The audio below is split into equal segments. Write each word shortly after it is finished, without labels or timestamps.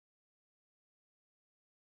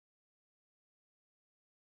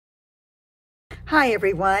Hi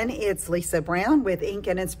everyone, it's Lisa Brown with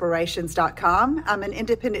InkandInspirations.com. I'm an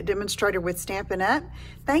independent demonstrator with Stampin' Up.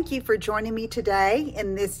 Thank you for joining me today.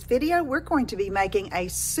 In this video, we're going to be making a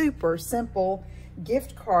super simple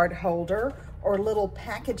gift card holder or little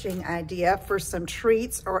packaging idea for some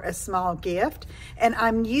treats or a small gift. And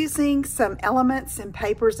I'm using some elements and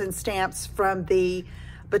papers and stamps from the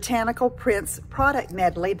Botanical Prints product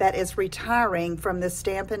medley that is retiring from the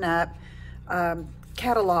Stampin' Up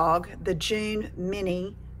catalog, the June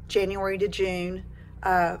mini, January to June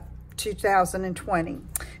 2020.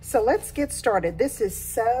 So let's get started. This is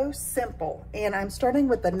so simple, and I'm starting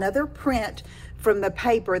with another print from the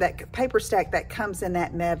paper stack that comes in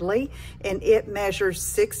that medley, and it measures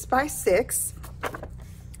 6 by 6.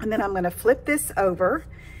 And then I'm going to flip this over,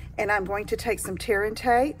 and I'm going to take some tear and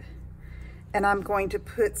tape, and I'm going to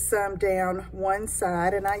put some down one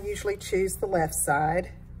side, and I usually choose the left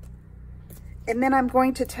side. And then I'm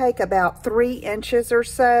going to take about 3 inches or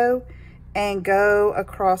so and go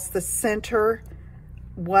across the center,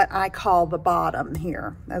 what I call the bottom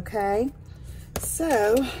here, okay?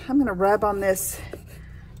 So I'm gonna rub on this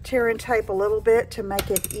tear and tape a little bit to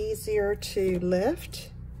make it easier to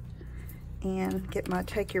lift. And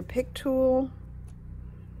take your pick tool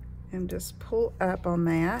and just pull up on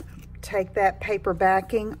that. Take that paper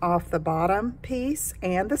backing off the bottom piece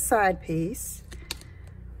and the side piece.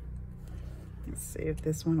 Let's see if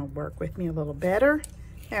this one will work with me a little better.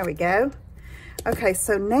 There we go. Okay,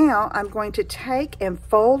 so now I'm going to take and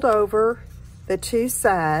fold over the 2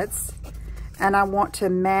 sides, and I want to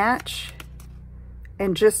match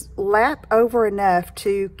and just lap over enough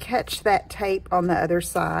to catch that tape on the other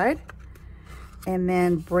side, and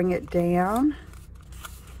then bring it down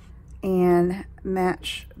and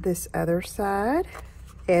match this other side,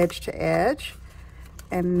 edge to edge.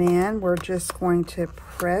 And then we're just going to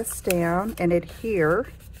press down and adhere.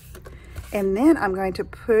 And then I'm going to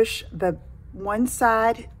push the one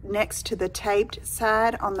side next to the taped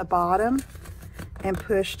side on the bottom and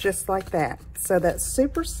push just like that. So that's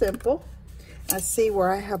super simple. I see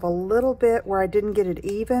where I have a little bit where I didn't get it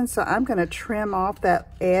even, so I'm going to trim off that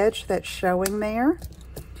edge that's showing there.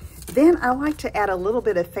 Then I like to add a little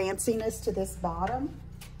bit of fanciness to this bottom.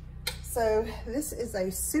 So this is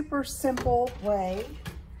a super simple way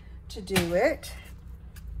to do it.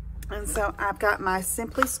 And so I've got my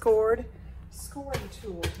Simply Scored scoring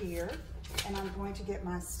tool here, and I'm going to get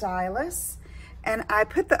my stylus. And I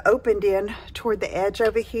put the opened end toward the edge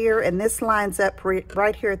over here, and this lines up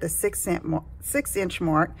right here at the 6 inch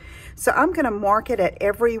mark. So I'm gonna mark it at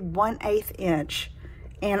every 1/8 inch.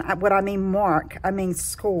 And what I mean mark, I mean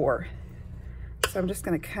score. So I'm just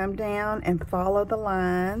gonna come down and follow the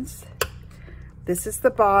lines. This is the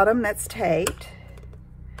bottom that's taped,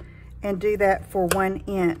 and do that for 1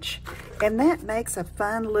 inch. And that makes a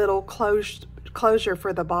fun little closure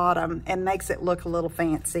for the bottom and makes it look a little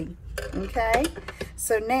fancy, okay?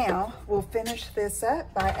 So now we'll finish this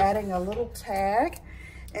up by adding a little tag.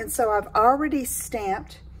 And so I've already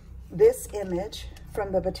stamped this image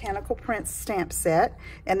from the Botanical Prints stamp set,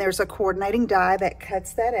 and there's a coordinating die that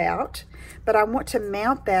cuts that out. But I want to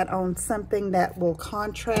mount that on something that will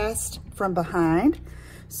contrast from behind.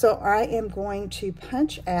 So I am going to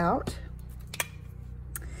punch out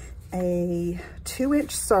a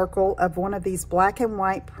 2-inch circle of one of these black and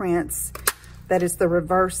white prints that is the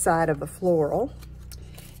reverse side of the floral.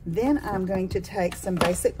 Then I'm going to take some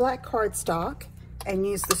basic black cardstock and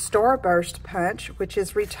use the Starburst punch, which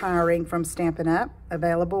is retiring from Stampin' Up,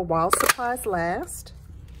 available while supplies last.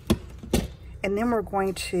 And then we're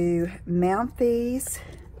going to mount these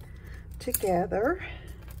together.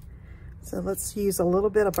 So let's use a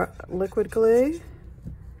little bit of liquid glue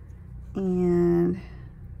and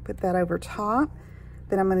put that over top.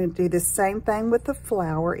 Then I'm going to do the same thing with the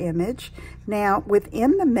flower image. Now,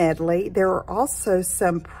 within the medley, there are also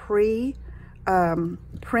some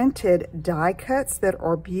printed die cuts that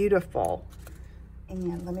are beautiful.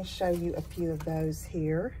 And let me show you a few of those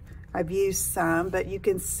here. I've used some, but you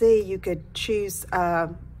can see you could choose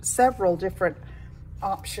several different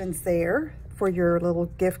options there for your little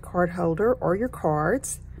gift card holder or your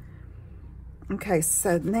cards. Okay,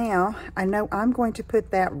 so now I know I'm going to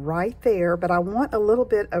put that right there, but I want a little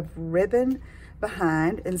bit of ribbon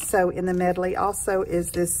behind. And so in the medley also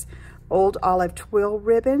is this old olive twill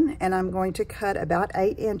ribbon, and I'm going to cut about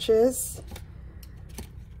 8 inches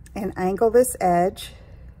and angle this edge.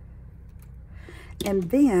 And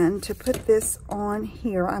then to put this on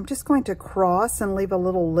here, I'm just going to cross and leave a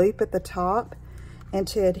little loop at the top. And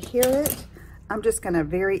to adhere it, I'm just going to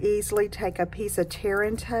very easily take a piece of tear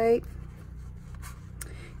and tape.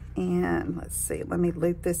 And let's see, let me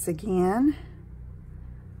loop this again.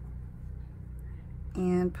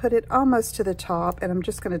 and put it almost to the top, and I'm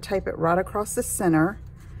just going to tape it right across the center.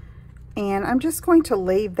 And I'm just going to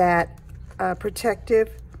leave that protective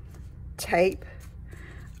tape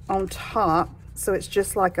on top, so it's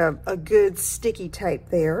just like a good sticky tape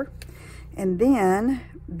there. And then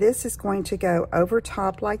this is going to go over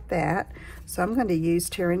top like that. So I'm going to use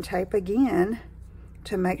tear and tape again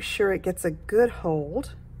to make sure it gets a good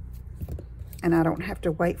hold, and I don't have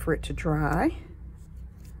to wait for it to dry.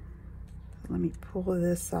 Let me pull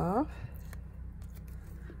this off.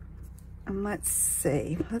 And let's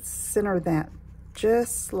see, let's center that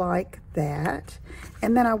just like that.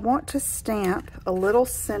 And then I want to stamp a little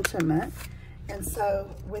sentiment. And so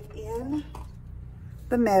within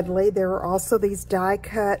the medley, there are also these die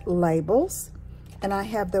cut labels. And I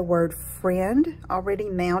have the word friend already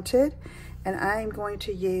mounted. And I am going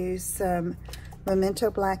to use some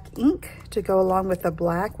Memento black ink to go along with the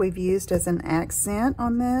black we've used as an accent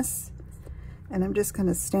on this. And I'm just going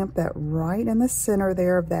to stamp that right in the center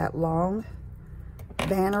there of that long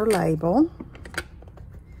banner label.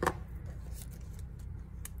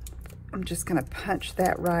 I'm just going to punch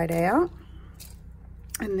that right out.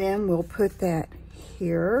 And then we'll put that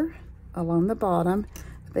here along the bottom.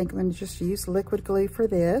 I think I'm going to just use liquid glue for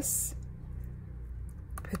this.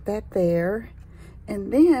 Put that there.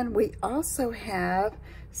 And then we also have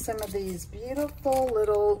some of these beautiful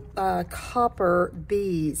little copper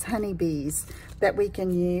bees, honey bees, that we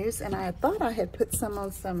can use. And I thought I had put some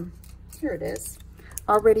on some, here it is,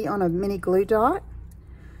 already on a mini glue dot.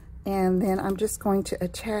 And then I'm just going to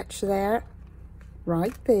attach that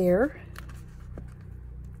right there.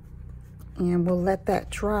 And we'll let that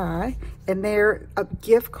dry. And there, a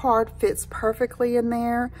gift card fits perfectly in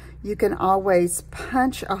there. You can always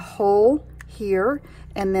punch a hole here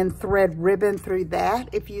and then thread ribbon through that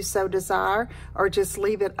if you so desire, or just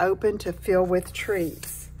leave it open to fill with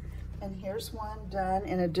treats. And here's one done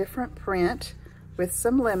in a different print with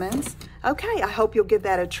some lemons. Okay, I hope you'll give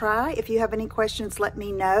that a try. If you have any questions, let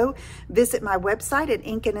me know. Visit my website at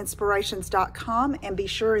inkandinspirations.com and be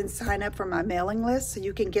sure and sign up for my mailing list so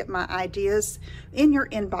you can get my ideas in your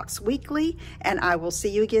inbox weekly, and I will see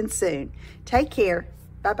you again soon. Take care.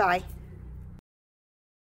 Bye-bye.